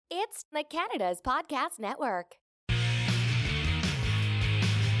It's the Canada's Podcast Network.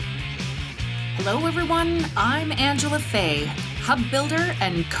 Hello, everyone. I'm Angela Fay, hub builder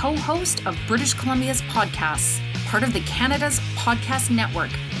and co-host of British Columbia's podcasts, part of the Canada's Podcast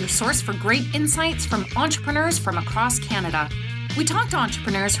Network, your source for great insights from entrepreneurs from across Canada. We talk to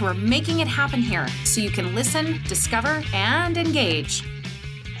entrepreneurs who are making it happen here, so you can listen, discover, and engage.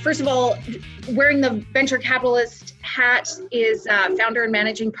 First of all, wearing the venture capitalist hat is founder and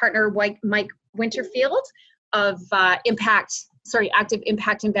managing partner Mike Winterfield of Active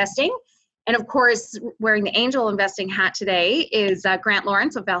Impact Investing. And of course, wearing the angel investing hat today is Grant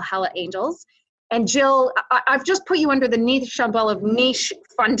Lawrence of Valhalla Angels. And Jill, I've just put you under the niche umbrella of niche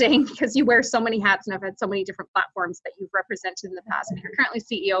funding because you wear so many hats and I've had so many different platforms that you've represented in the past. And you're currently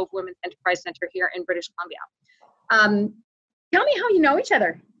CEO of Women's Enterprise Centre here in British Columbia. Tell me how you know each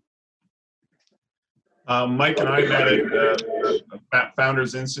other. Mike and I met at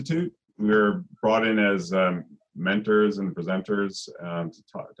Founders Institute. We were brought in as mentors and presenters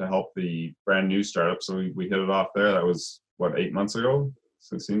to help the brand new startups. So we hit it off there. That was, 8 months ago?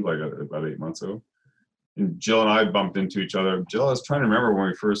 So it seemed like about 8 months ago. And Jill and I bumped into each other. Jill, I was trying to remember when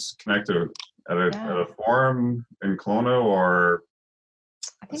we first connected at a forum in Kelowna, or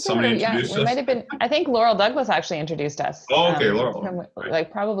I think somebody introduced us. We might have been. I think Laurel Douglas actually introduced us. Oh, okay, Laurel.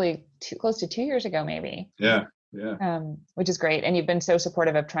 Like probably close to 2 years ago, maybe. Yeah. Which is great, and you've been so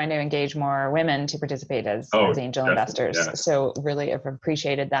supportive of trying to engage more women to participate as angel investors. Yeah. So really, have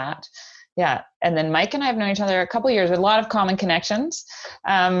appreciated that. Yeah, and then Mike and I have known each other a couple of years with a lot of common connections,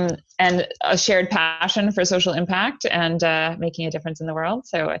 and a shared passion for social impact and making a difference in the world.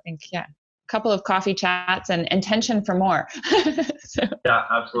 So I think, a couple of coffee chats and intention for more. So. Yeah,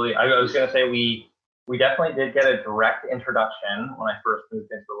 absolutely. I was going to say we definitely did get a direct introduction when I first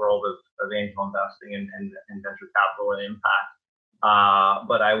moved into the world of angel investing and venture capital and impact.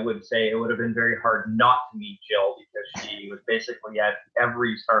 But I would say it would have been very hard not to meet Jill because she was basically at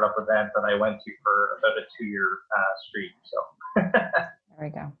every startup event that I went to for about a 2-year streak. So there we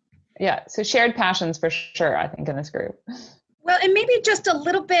go. Yeah, so shared passions for sure, I think, in this group. Well, and maybe just a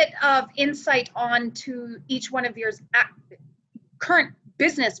little bit of insight on to each one of your current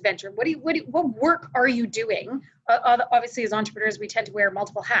business venture. What work are you doing? Obviously, as entrepreneurs, we tend to wear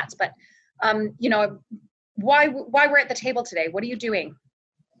multiple hats, but why we're at the table today? What are you doing?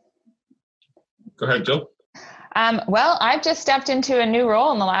 Go ahead, Jill. Well, I've just stepped into a new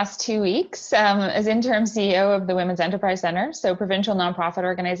role in the last 2 weeks as interim CEO of the Women's Enterprise Centre, so provincial nonprofit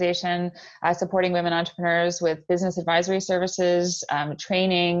organization supporting women entrepreneurs with business advisory services,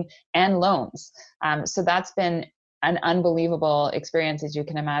 training, and loans. So that's been an unbelievable experience, as you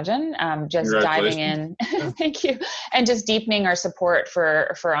can imagine, just diving in, thank you, and just deepening our support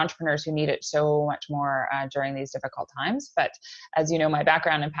for entrepreneurs who need it so much more during these difficult times. But as you know, my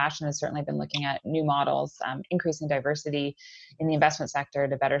background and passion has certainly been looking at new models, increasing diversity in the investment sector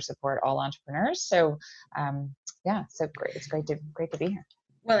to better support all entrepreneurs. So so great. It's great to be here.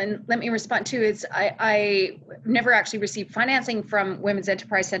 Well, and let me respond too, is I never actually received financing from Women's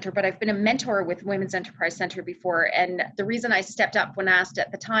Enterprise Centre, but I've been a mentor with Women's Enterprise Centre before. And the reason I stepped up when asked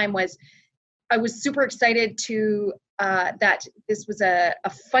at the time was I was super excited to that this was a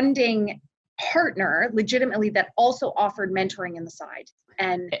funding partner legitimately that also offered mentoring in the side.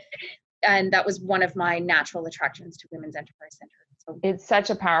 And that was one of my natural attractions to Women's Enterprise Centre. So it's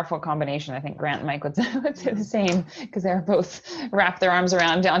such a powerful combination. I think Grant and Mike would say the same because they're both wrap their arms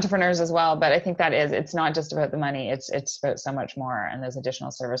around entrepreneurs as well. But I think it's not just about the money. It's about so much more, and those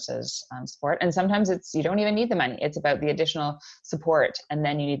additional services support. And sometimes you don't even need the money. It's about the additional support, and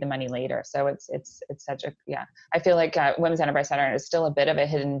then you need the money later. So it's such a I feel like Women's Enterprise Centre is still a bit of a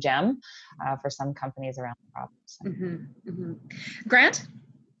hidden gem for some companies around the province. Mm-hmm. Mm-hmm. Grant?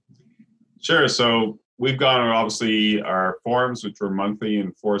 Sure. So we've gone on obviously our forums, which were monthly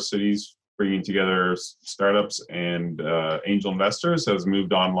in 4 cities, bringing together startups and angel investors, has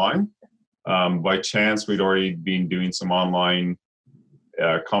moved online. By chance, we'd already been doing some online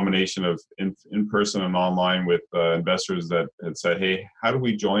combination of in-person and online with investors that had said, hey, how do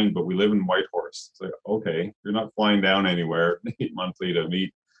we join? But we live in Whitehorse. It's like, okay, you're not flying down anywhere monthly to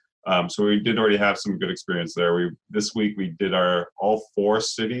meet. So we did already have some good experience there. This week we did all 4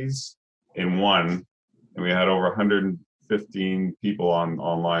 cities in one, and we had over 115 people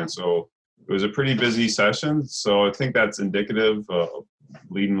online. So it was a pretty busy session. So I think that's indicative,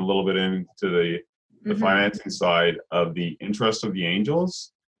 leading a little bit into the financing side of the interest of the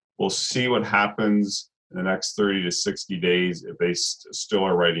angels. We'll see what happens in the next 30 to 60 days if they still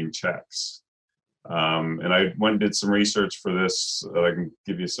are writing checks. And I went and did some research for this. I can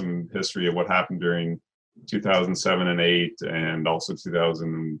give you some history of what happened during 2007 and 8, and also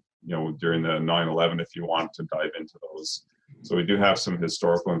 2000, during the 9/11, if you want to dive into those. So we do have some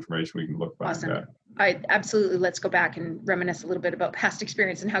historical information we can look back Awesome. at. Absolutely. Let's go back and reminisce a little bit about past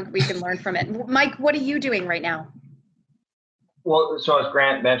experience and how we can learn from it. Mike, what are you doing right now? Well, so as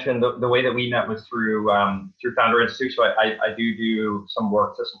Grant mentioned, the way that we met was through Founder Institute. So I do some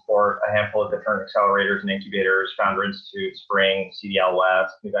work to support a handful of different accelerators and incubators, Founder Institute, Spring, CDL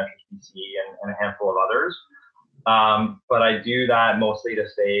West, New Ventures BC, and a handful of others. But I do that mostly to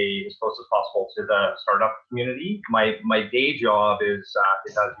stay as close as possible to the startup community. My day job is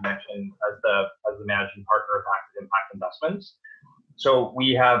as you mentioned, as the managing partner of Active Impact Investments. So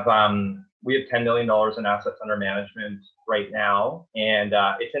we have $10 million in assets under management right now, and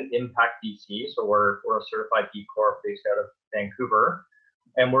it's an impact VC. So we're a certified B Corp based out of Vancouver,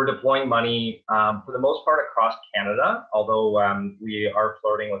 and we're deploying money for the most part across Canada, although we are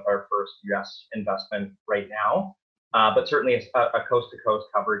flirting with our first US investment right now, but certainly a coast-to-coast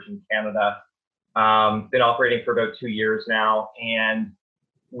coverage in Canada. Been operating for about 2 years now, and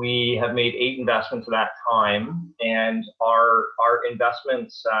we have made 8 investments at that time, and our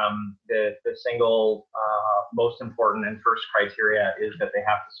investments, the single most important and first criteria is that they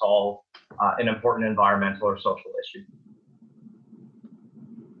have to solve an important environmental or social issue.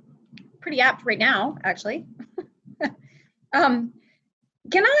 Pretty apt right now, actually. Can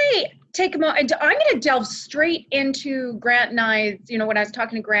I take a moment? I'm going to delve straight into Grant and I. When I was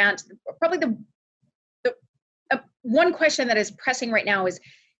talking to Grant, probably the one question that is pressing right now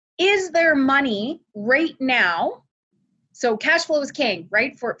is there money right now? So cash flow is king,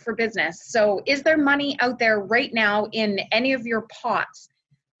 right, for business. So is there money out there right now in any of your pots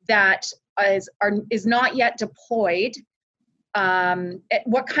that is not yet deployed?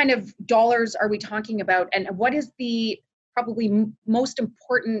 What kind of dollars are we talking about? And what is the probably most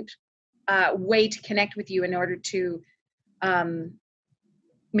important way to connect with you in order to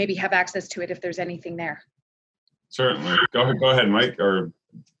maybe have access to it if there's anything there? Certainly. Go ahead, Mike, or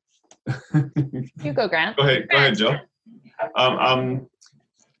You go, Grant. Go ahead, Jill.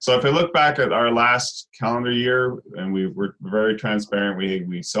 So if I look back at our last calendar year, and we're very transparent,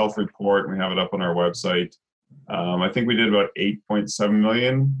 we self-report, and we have it up on our website. I think we did about 8.7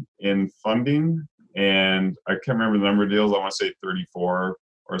 million in funding, and I can't remember the number of deals. I want to say 34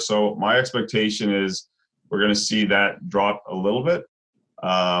 or so. My expectation is we're going to see that drop a little bit,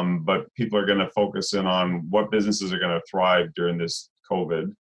 but people are going to focus in on what businesses are going to thrive during this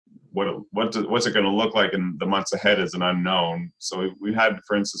COVID. What's it going to look like in the months ahead is an unknown. So we had,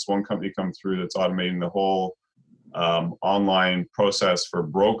 for instance, one company come through that's automating the whole online process for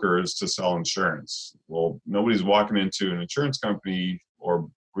brokers to sell insurance. Well, nobody's walking into an insurance company or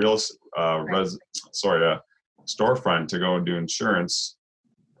storefront to go and do insurance,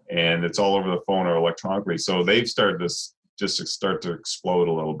 and it's all over the phone or electronically. So they've started this just start to explode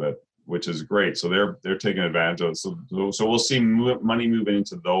a little bit, which is great. So they're taking advantage of it. So we'll see money moving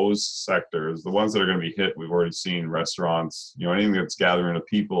into those sectors. The ones that are going to be hit, we've already seen restaurants, anything that's gathering of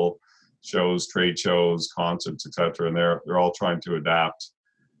people, shows, trade shows, concerts, etc. And they're all trying to adapt.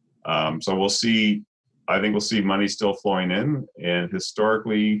 So I think we'll see money still flowing in. And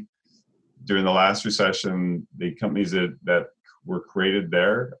historically, during the last recession, the companies that were created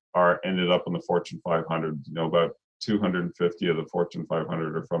there ended up in the Fortune 500. About 250 of the Fortune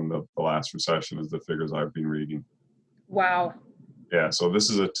 500 are from the last recession, is the figures I've been reading. Wow. Yeah, so this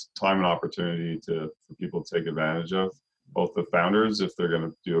is a time and opportunity for people to take advantage of, both the founders, if they're going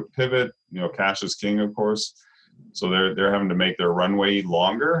to do a pivot. Cash is king, of course. So they're having to make their runway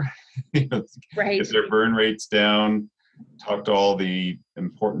longer, right. Get their burn rates down, talk to all the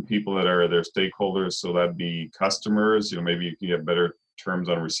important people that are their stakeholders. So that'd be customers. Maybe you can get better terms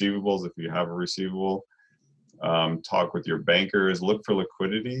on receivables if you have a receivable. Talk with your bankers, look for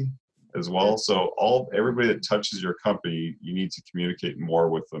liquidity as well. So everybody that touches your company, you need to communicate more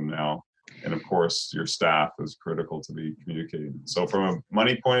with them now. And of course, your staff is critical to be communicating. So from a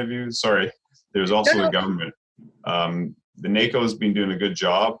money point of view, there's also the government. The NACO has been doing a good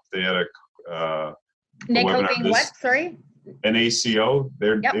job. They had a NACO being what? Sorry? NACO.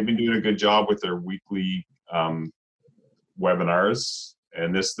 They've been doing a good job with their weekly webinars.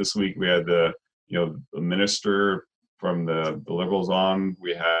 And this week we had the minister from the Liberals on.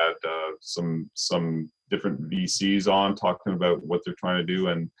 We had some different VCs on talking about what they're trying to do,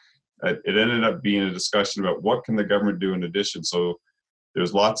 and it ended up being a discussion about what can the government do in addition. So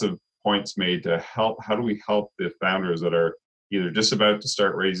there's lots of points made to help. How do we help the founders that are either just about to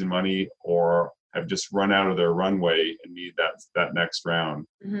start raising money or have just run out of their runway and need that next round?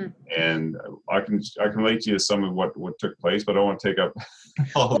 Mm-hmm. And I can relate to you some of what took place, but I don't want to take up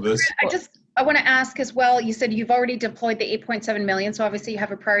all of this. I want to ask as well, you said you've already deployed the 8.7 million. So obviously you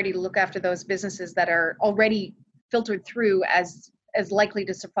have a priority to look after those businesses that are already filtered through as likely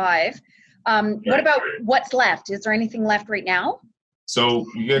to survive. What about what's left? Is there anything left right now? So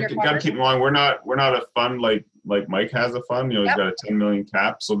you got to keep in mind, we're not a fund like Mike has a fund. He's got a 10 million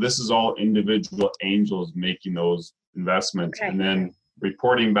cap. So this is all individual angels making those investments and then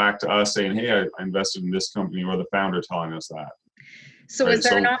reporting back to us saying, hey, I invested in this company, or the founder telling us that. So is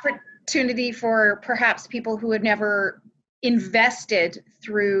there an opportunity for perhaps people who had never invested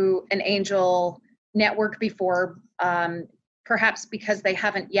through an angel network before, perhaps because they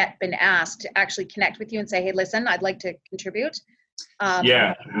haven't yet been asked, to actually connect with you and say, hey, listen, I'd like to contribute?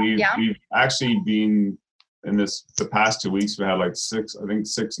 We've actually been in the past 2 weeks, we had like six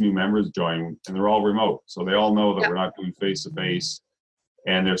new members join, and they're all remote. So they all know that we're not doing face-to-face,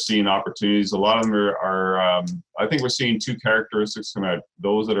 and they're seeing opportunities. A lot of them are I think we're seeing two characteristics come out: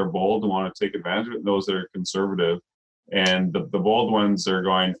 those that are bold and want to take advantage of it, and those that are conservative. And the bold ones are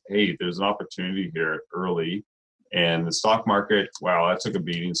going, hey, there's an opportunity here early. And the stock market, wow, that took a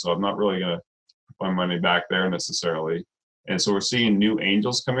beating. So I'm not really going to put my money back there necessarily. And so we're seeing new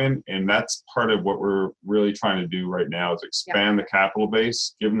angels come in. And that's part of what we're really trying to do right now, is expand the capital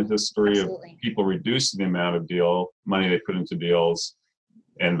base, given the history of people reducing the amount of money they put into deals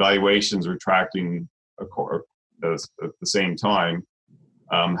and valuations retracting at the same time.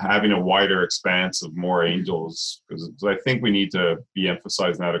 Having a wider expanse of more angels, because I think we need to be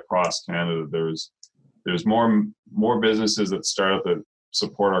emphasizing that across Canada. There's more businesses that start up that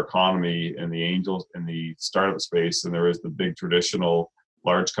support our economy and the angels in the startup space than there is the big traditional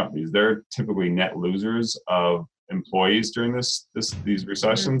large companies. They're typically net losers of employees during these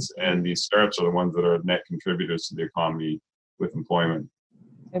recessions, and these startups are the ones that are net contributors to the economy with employment.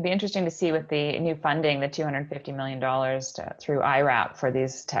 It'd be interesting to see with the new funding, the $250 million through IRAP for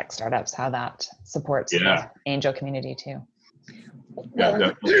these tech startups, how that supports the angel community too.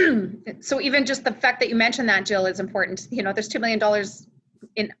 Well, so even just the fact that you mentioned that, Jill, is important. There's $2 million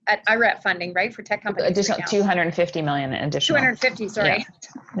at IRAP funding, right, for tech companies. Additional right 250 million additional. 250, sorry.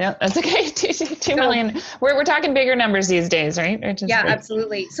 Yeah, that's okay. 2 million. We're talking bigger numbers these days, right?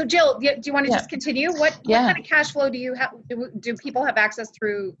 Absolutely. So Jill, do you want to just continue? What kind of cash flow do you have? Do people have access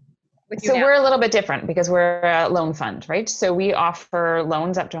through with you So now? we're a little bit different because we're a loan fund, right? So we offer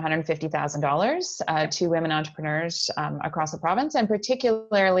loans up to $150,000 to women entrepreneurs across the province, and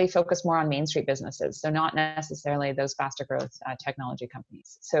particularly focus more on Main Street businesses. So not necessarily those faster growth technology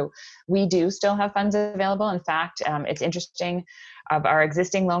companies. So we do still have funds available. In fact, it's interesting. Of our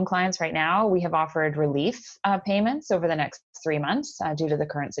existing loan clients right now, we have offered relief payments over the next 3 months due to the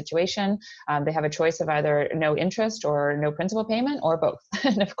current situation. They have a choice of either no interest or no principal payment, or both.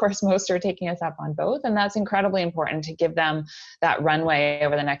 And of course, most are taking us up on both. And that's incredibly important to give them that runway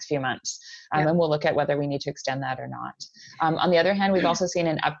over the next few months. And we'll look at whether we need to extend that or not. On the other hand, we've also seen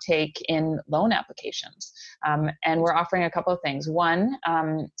an uptake in loan applications. And we're offering a couple of things. One,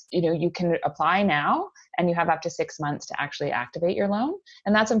 you can apply now, and you have up to 6 months to actually activate your loan.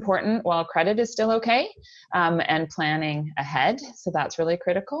 And that's important while credit is still okay, and planning ahead. So that's really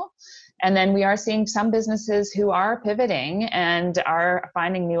critical. And then we are seeing some businesses who are pivoting and are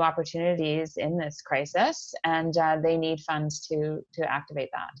finding new opportunities in this crisis, and they need funds to activate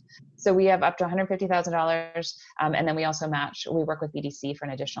that. So we have up to $150,000, and then we also we work with BDC for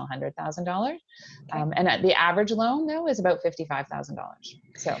an additional $100,000. And the average loan, though, is about $55,000.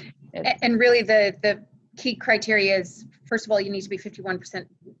 So, and really the key criteria is, first of all, you need to be 51%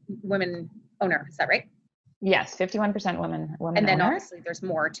 women owner. Is that right? Yes, 51% women. And then owner. Obviously there's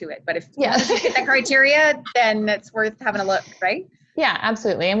more to it, but if you hit that criteria, then it's worth having a look, right? Yeah,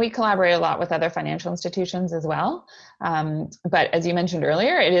 absolutely. And we collaborate a lot with other financial institutions as well. But as you mentioned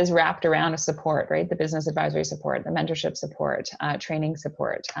earlier, it is wrapped around a support, right? The business advisory support, the mentorship support, training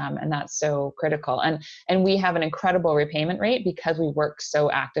support. And that's so critical. And we have an incredible repayment rate because we work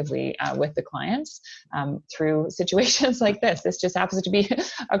so actively with the clients through situations like this. This just happens to be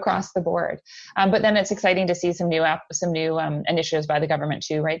across the board. But then it's exciting to see some new initiatives by the government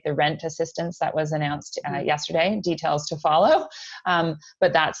too, right? The rent assistance that was announced yesterday, details to follow.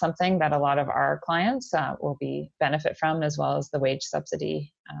 But that's something that a lot of our clients will benefit from, as well as the wage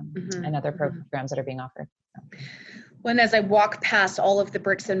subsidy and other programs that are being offered. Well, and as I walk past all of the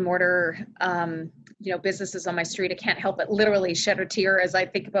bricks and mortar, businesses on my street, I can't help but literally shed a tear as I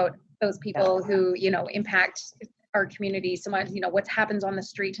think about those people who, impact our community so much, what happens on the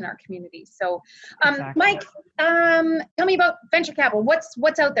street in our community. So, Mike, tell me about venture capital.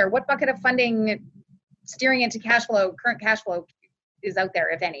 What's out there? What bucket of funding steering into current cash flow is out there,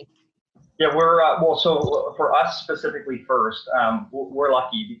 if any? Yeah, we're so for us specifically first, we're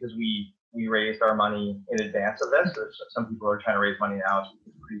lucky because we raised our money in advance of this. There's some people who are trying to raise money now.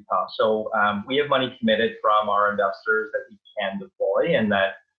 It's pretty tough. So we have money committed from our investors that we can deploy, and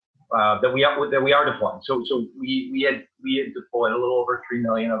that we are deploying. So we had deployed a little over 3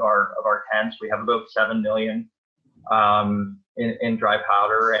 million of our 10s. We have about 7 million in dry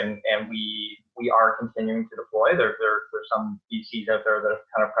powder, and we are continuing to deploy. There's some VCs out there that have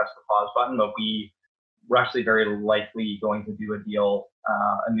kind of pressed the pause button, but we're actually very likely going to do a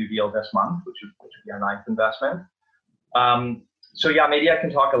new deal this month, which would be our 9th investment. So yeah, maybe I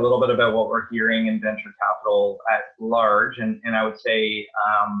can talk a little bit about what we're hearing in venture capital at large, and I would say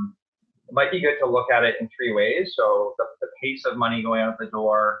it might be good to look at it in 3 ways. So the pace of money going out the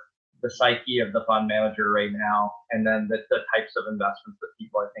door, the psyche of the fund manager right now, and then the types of investments that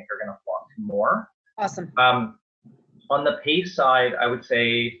people I think are going to flock to more. Awesome. On the pace side, I would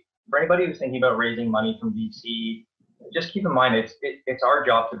say for anybody who's thinking about raising money from VC, just keep in mind it's our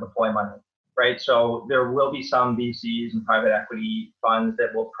job to deploy money, right? So there will be some VCs and private equity funds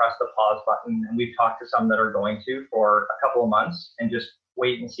that will press the pause button, and we've talked to some that are going to for a couple of months and just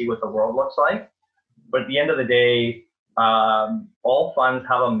wait and see what the world looks like. But at the end of the day, all funds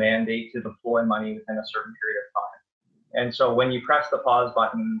have a mandate to deploy money within a certain period of time. And so when you press the pause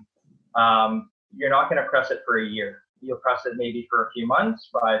button, you're not going to press it for a year. You'll press it maybe for a few months,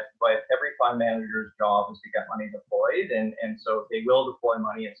 but every fund manager's job is to get money deployed. And so they will deploy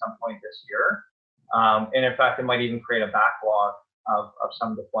money at some point this year. And in fact, it might even create a backlog of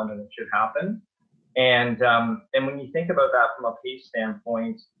some deployment that should happen. And when you think about that from a pace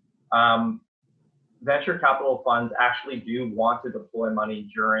standpoint, venture capital funds actually do want to deploy money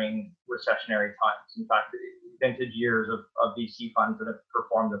during recessionary times. In fact, vintage years of VC funds that have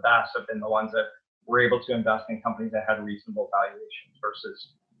performed the best have been the ones that were able to invest in companies that had reasonable valuations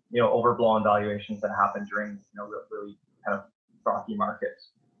versus, overblown valuations that happened during, really kind of rocky markets.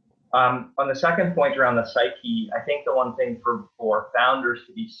 On the second point around the psyche, I think the one thing for founders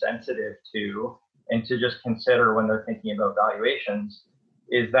to be sensitive to and to just consider when they're thinking about valuations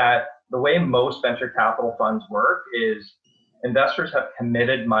is that the way most venture capital funds work is investors have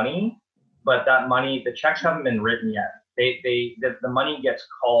committed money, but that money, the checks haven't been written yet. The money gets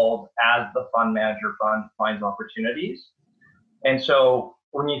called as the fund manager finds opportunities. And so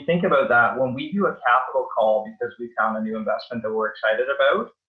when you think about that, when we do a capital call because we found a new investment that we're excited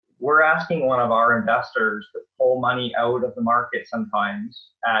about, we're asking one of our investors to pull money out of the market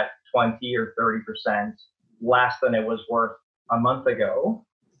sometimes at 20 or 30% less than it was worth a month ago.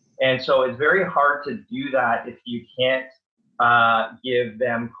 And so it's very hard to do that if you can't give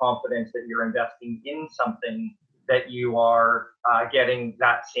them confidence that you're investing in something that you are getting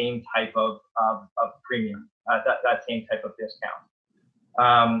that same type of premium, that same type of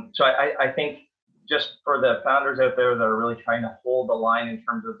discount. So I think just for the founders out there that are really trying to hold the line in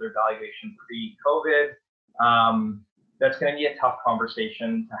terms of their valuation pre-COVID, that's going to be a tough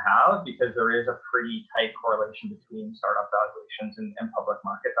conversation to have because there is a pretty tight correlation between startup valuations and public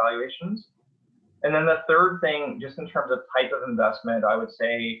market valuations. And then the third thing, just in terms of type of investment, I would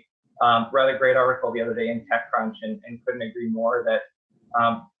say, read a great article the other day in TechCrunch and couldn't agree more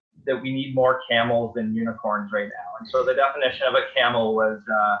that we need more camels than unicorns right now. And so the definition of a camel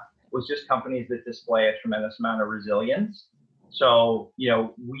was just companies that display a tremendous amount of resilience. So,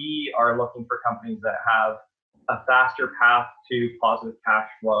 we are looking for companies that have a faster path to positive cash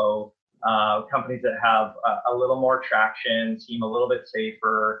flow, companies that have a little more traction, seem a little bit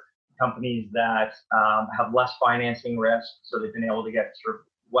safer, companies that have less financing risk, so they've been able to get sort of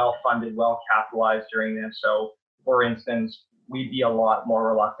well-funded, well-capitalized during this. So, for instance, we'd be a lot more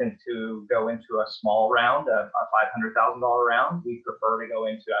reluctant to go into a small round, a $500,000 round. We prefer to go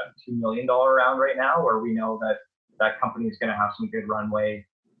into a $2 million round right now, where we know that company is going to have some good runway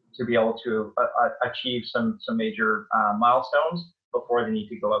to be able to achieve some major milestones before they need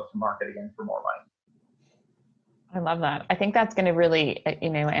to go out to market again for more money. I love that. I think that's going to really,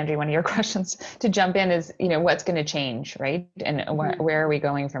 Andrew, one of your questions to jump in is, what's going to change, right? And where are we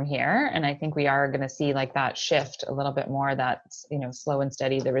going from here? And I think we are going to see like that shift a little bit more, that's, slow and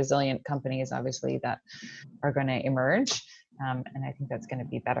steady, the resilient companies, obviously, that are going to emerge. And I think that's going to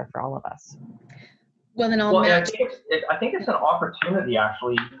be better for all of us. Well, then I'll match. I think it's an opportunity,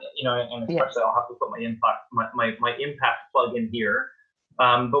 actually, and especially yes. I'll have to put my impact plug in here.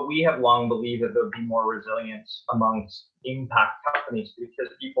 But we have long believed that there would be more resilience amongst impact companies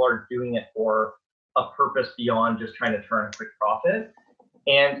because people are doing it for a purpose beyond just trying to turn a quick profit.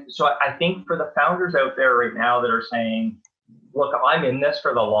 And so I think for the founders out there right now that are saying, look, I'm in this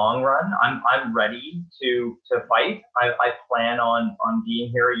for the long run. I'm ready to fight. I plan on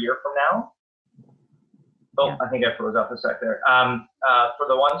being here a year from now. Oh, I think I froze up a sec there. For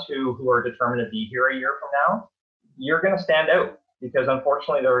the ones who are determined to be here a year from now, you're going to stand out because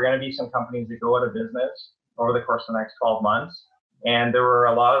unfortunately there are going to be some companies that go out of business over the course of the next 12 months. And there were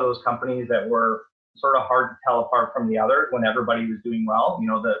a lot of those companies that were sort of hard to tell apart from the others when everybody was doing well. You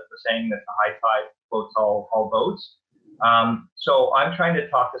know, the saying that the high tide floats all boats. So I'm trying to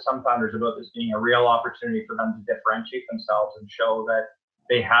talk to some founders about this being a real opportunity for them to differentiate themselves and show that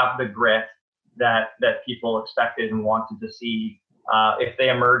they have the grit that people expected and wanted to see if they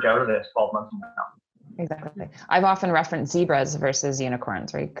emerge out of this 12 months from now. Exactly. I've often referenced zebras versus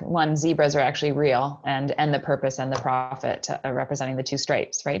unicorns, right? One, zebras are actually real and the purpose and the profit representing the two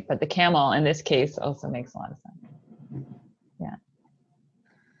stripes, right? But the camel in this case also makes a lot of sense. Yeah.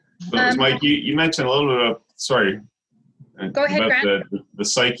 So Mike, you mentioned a little bit of, sorry. Go ahead, Grant. The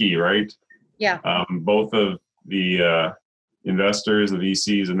psyche, right? Yeah. Both of the investors, the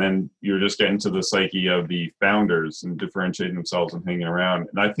VCs, and then you're just getting to the psyche of the founders and differentiating themselves and hanging around.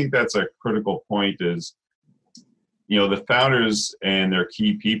 And I think that's a critical point is, you know, the founders and their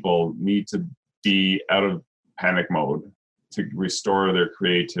key people need to be out of panic mode to restore their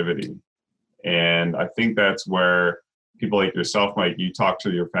creativity. And I think that's where people like yourself, Mike, you talk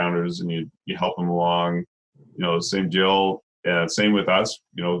to your founders and you help them along. You know, same Jill, same with us,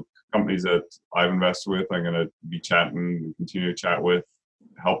 you know, companies that I've invested with, I'm going to be chatting and continue to chat with,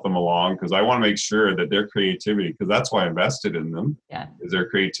 help them along because I want to make sure that their creativity, because that's why I invested in them, is their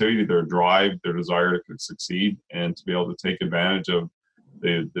creativity, their drive, their desire to succeed and to be able to take advantage of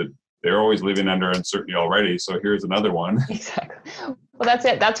they're always living under uncertainty already. So here's another one. Exactly. Well, that's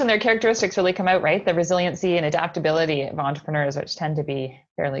it. That's when their characteristics really come out, right? The resiliency and adaptability of entrepreneurs, which tend to be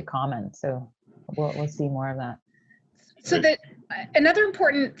fairly common. So we'll see more of that. So another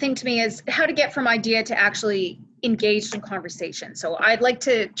important thing to me is how to get from idea to actually engaged in conversation. So I'd like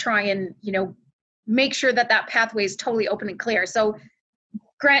to try and, you know, make sure that pathway is totally open and clear. So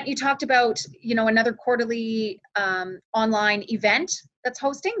Grant, you talked about, you know, another quarterly online event that's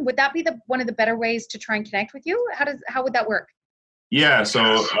hosting. Would that be one of the better ways to try and connect with you? How would that work? Yeah,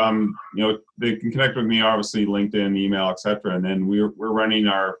 so you know, they can connect with me, obviously LinkedIn, email, etc. And then we're running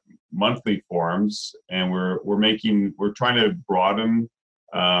our monthly forums, and we're trying to broaden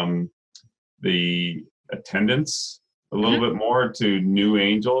the attendance a little bit more to new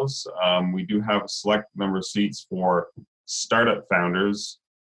angels. We do have a select number of seats for startup founders,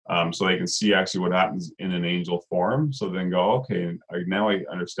 so they can see actually what happens in an angel forum. So then go, okay, now I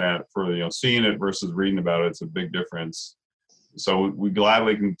understand it further. You know, seeing it versus reading about it, it's a big difference. So we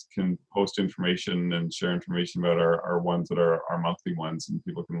gladly can post information and share information about our ones that are our monthly ones, and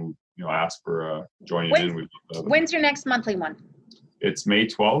people can, you know, ask for joining in. When's your next monthly one? It's May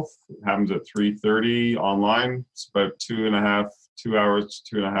 12th. It happens at 3:30 online. It's about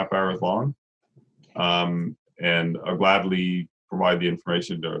 2.5 hours long. And I'll gladly provide the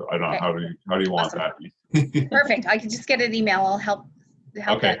information. I don't know, how do you want that? Perfect. I can just get an email. I'll help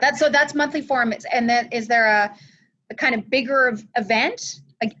okay. that. That's monthly forum. And then is there a kind of bigger event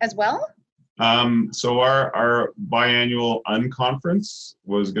as well? So our biannual unconference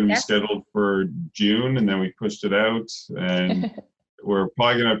was going to be scheduled for June, and then we pushed it out, and we're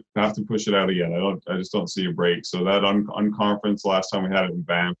probably going to have to push it out again. I just don't see a break. So that unconference, last time we had it in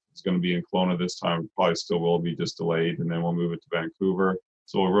Banff, it's going to be in Kelowna this time. Probably still will be just delayed, and then we'll move it to Vancouver.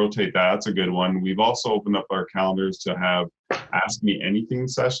 So we'll rotate that. That's a good one. We've also opened up our calendars to have Ask Me Anything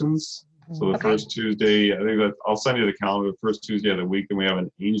sessions. So the first Tuesday, I think that I'll send you the calendar. The first Tuesday of the week, and we have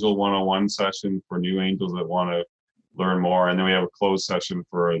an Angel 101 session for new angels that want to learn more, and then we have a closed session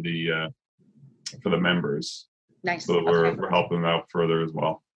for the members. Nice. So we're helping them out further as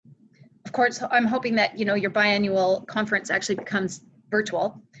well. Of course, I'm hoping that, you know, your biannual conference actually becomes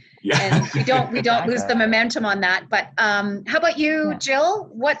virtual. Yeah. And we don't lose the momentum on that. But how about you, Jill?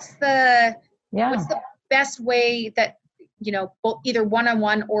 What's the best way that, you know, both either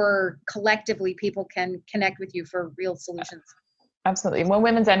one-on-one or collectively people can connect with you for real solutions? Absolutely. Well,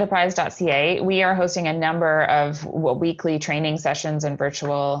 womensenterprise.ca, we are hosting a number of weekly training sessions and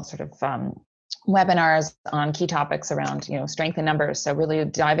virtual sort of webinars on key topics around, you know, strength in numbers. So really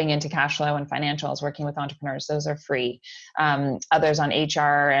diving into cash flow and financials, working with entrepreneurs, those are free. Others on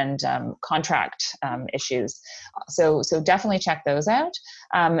HR and contract issues. So definitely check those out.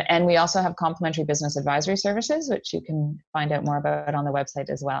 And we also have complimentary business advisory services, which you can find out more about on the website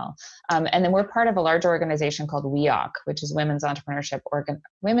as well. And then we're part of a larger organization called WEOC, which is Women's Entrepreneurship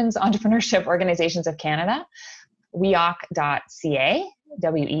Organizations of Canada. WEOC.ca.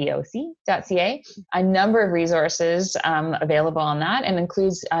 weoc.ca, a number of resources available on that, and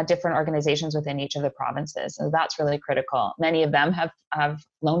includes different organizations within each of the provinces. So that's really critical. Many of them have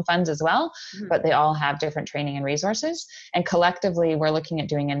loan funds as well, but they all have different training and resources. And collectively, we're looking at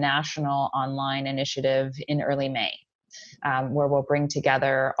doing a national online initiative in early May. Where we'll bring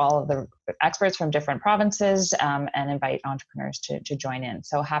together all of the experts from different provinces and invite entrepreneurs to join in.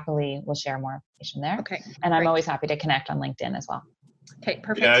 So happily, we'll share more information there. Okay. And I'm always happy to connect on LinkedIn as well. Okay,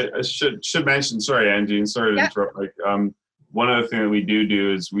 perfect. Yeah, I should mention, sorry, Angie, and sorry to interrupt. Like, one other thing that we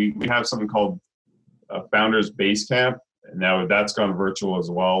do is we have something called Founders Base Camp. Now that's gone virtual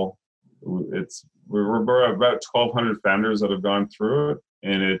as well. We're about 1,200 founders that have gone through it,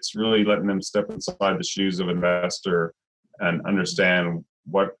 and it's really letting them step inside the shoes of an investor and understand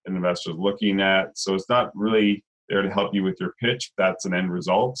what an investor is looking at. So it's not really there to help you with your pitch. That's an end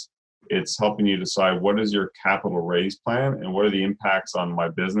result. It's helping you decide what is your capital raise plan and what are the impacts on my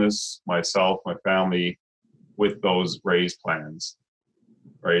business, myself, my family with those raise plans,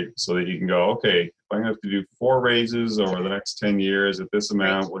 right? So that you can go, okay, if I'm going to have to do 4 raises over the next 10 years at this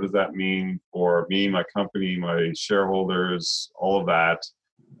amount, what does that mean for me, my company, my shareholders, all of that.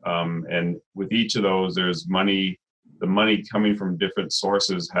 And with each of those, there's money. The money coming from different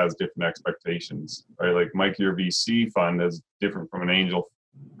sources has different expectations, right? Like Mike, your VC fund is different from an angel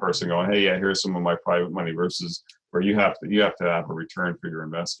person going, hey, yeah, here's some of my private money, versus where you have to have a return for your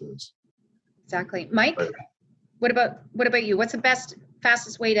investors. Exactly. Mike, right. What about you? What's the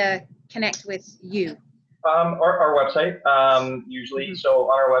fastest way to connect with you? Our website, usually. So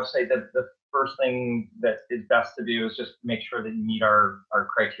on our website, the first thing that is best to do is just make sure that you meet our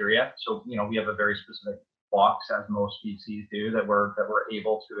criteria. So, we have a very specific box, as most VCs do, that we're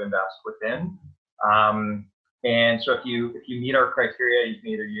able to invest within. And so if you meet our criteria, you can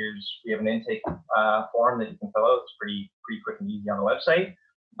either we have an intake form that you can fill out. It's pretty quick and easy on the website.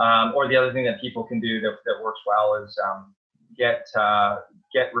 Or the other thing that people can do that works well is get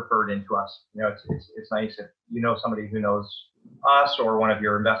referred into us. It's nice if somebody who knows us or one of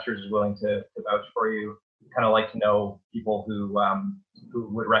your investors is willing to vouch for you. Kind of like to know people who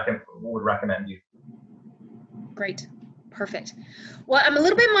would recommend you. Great. Perfect. Well, I'm a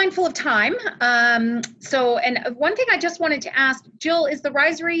little bit mindful of time. And one thing I just wanted to ask, Jill, is the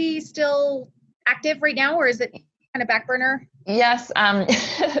Risery still active right now, or is it kind of back burner? Yes.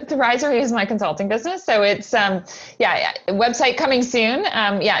 The Risery is my consulting business. So it's, website coming soon.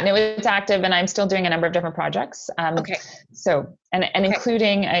 It's active, and I'm still doing a number of different projects. Okay. So,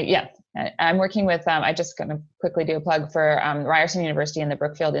 including, I'm working with, I just going to quickly do a plug for Ryerson University and the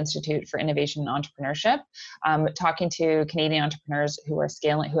Brookfield Institute for Innovation and Entrepreneurship, talking to Canadian entrepreneurs who have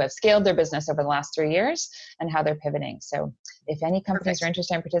scaled their business over the last 3 years and how they're pivoting. So if any companies are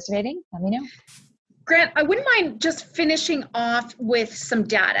interested in participating, let me know. Grant, I wouldn't mind just finishing off with some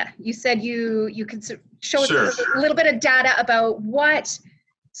data. You said you could show us a little bit of data about what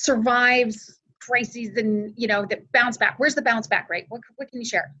survives crises and, that bounce back. Where's the bounce back rate? What can you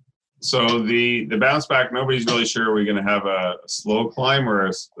share? So the bounce back, nobody's really sure we're going to have a slow climb or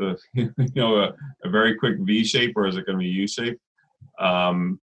a very quick V shape, or is it going to be U shape?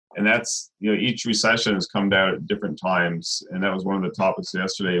 And that's, each recession has come down at different times. And that was one of the topics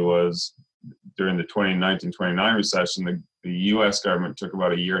yesterday was during the 2019-29 recession, the US government took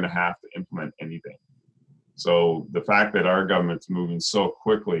about 1.5 years to implement anything. So the fact that our government's moving so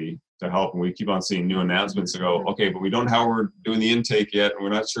quickly to help, and we keep on seeing new announcements to go, okay, but we don't know how we're doing the intake yet, and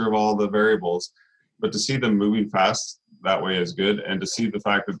we're not sure of all the variables. But to see them moving fast that way is good, and to see the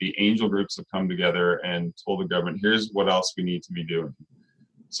fact that the angel groups have come together and told the government, here's what else we need to be doing.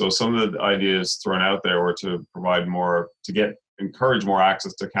 So some of the ideas thrown out there were to provide more, encourage more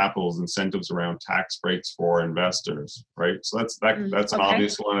access to capital's incentives around tax breaks for investors, right? So that's an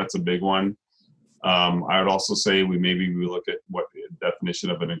obvious one. That's a big one. I would also say we look at what the definition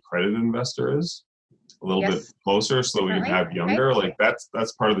of an accredited investor is a little bit closer, so that we can have younger. Like that's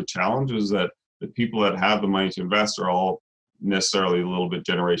part of the challenge, is that the people that have the money to invest are all necessarily a little bit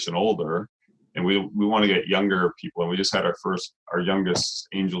generation older, and we want to get younger people. And we just had our youngest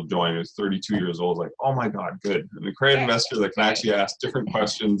angel join, who's 32 years old. Like, oh my God, good, an accredited investor that can actually ask different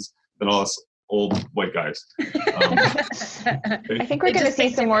questions than all us old white guys. I think we're going to see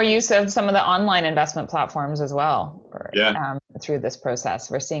some more use of some of the online investment platforms as well. Through this process,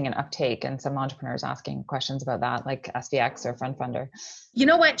 we're seeing an uptake and some entrepreneurs asking questions about that, like SVX or Fund Funder. You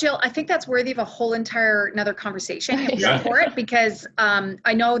know what, Jill? I think that's worthy of a whole another conversation for it, because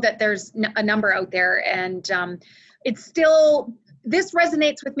I know that there's a number out there, and it's still, this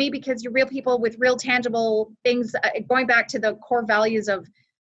resonates with me because you're real people with real tangible things, going back to the core values of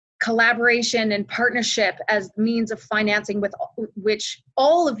collaboration and partnership as means of financing, with which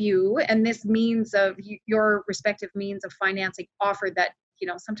all of you and this means of your respective means of financing offer that, you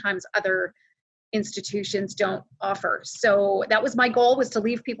know, sometimes other institutions don't offer. So that was my goal, was to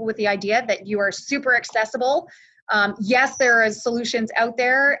leave people with the idea that you are super accessible. Yes, there are solutions out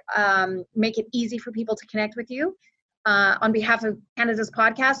there. Make it easy for people to connect with you. On behalf of Canada's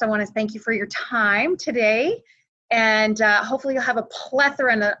podcast, I want to thank you for your time today. And hopefully you'll have a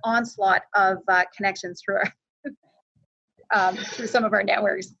plethora and an onslaught of connections through our, through some of our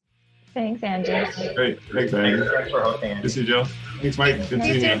networks. Thanks, Angie. Great. Thanks, Angie. Thanks for hosting. Good to see you, Jill. Thanks, Mike. Good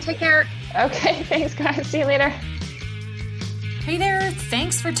seeing you. Take care. Okay, thanks, guys. See you later. Hey there,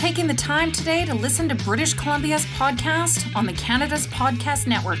 thanks for taking the time today to listen to British Columbia's podcast on the Canada's Podcast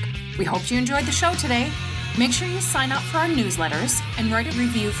Network. We hope you enjoyed the show today. Make sure you sign up for our newsletters and write a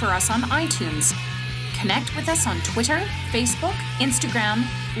review for us on iTunes. Connect with us on Twitter, Facebook, Instagram,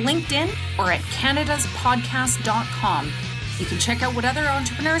 LinkedIn, or at canadaspodcast.com. You can check out what other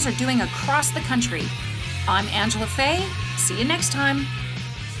entrepreneurs are doing across the country. I'm Angela Fay. See you next time.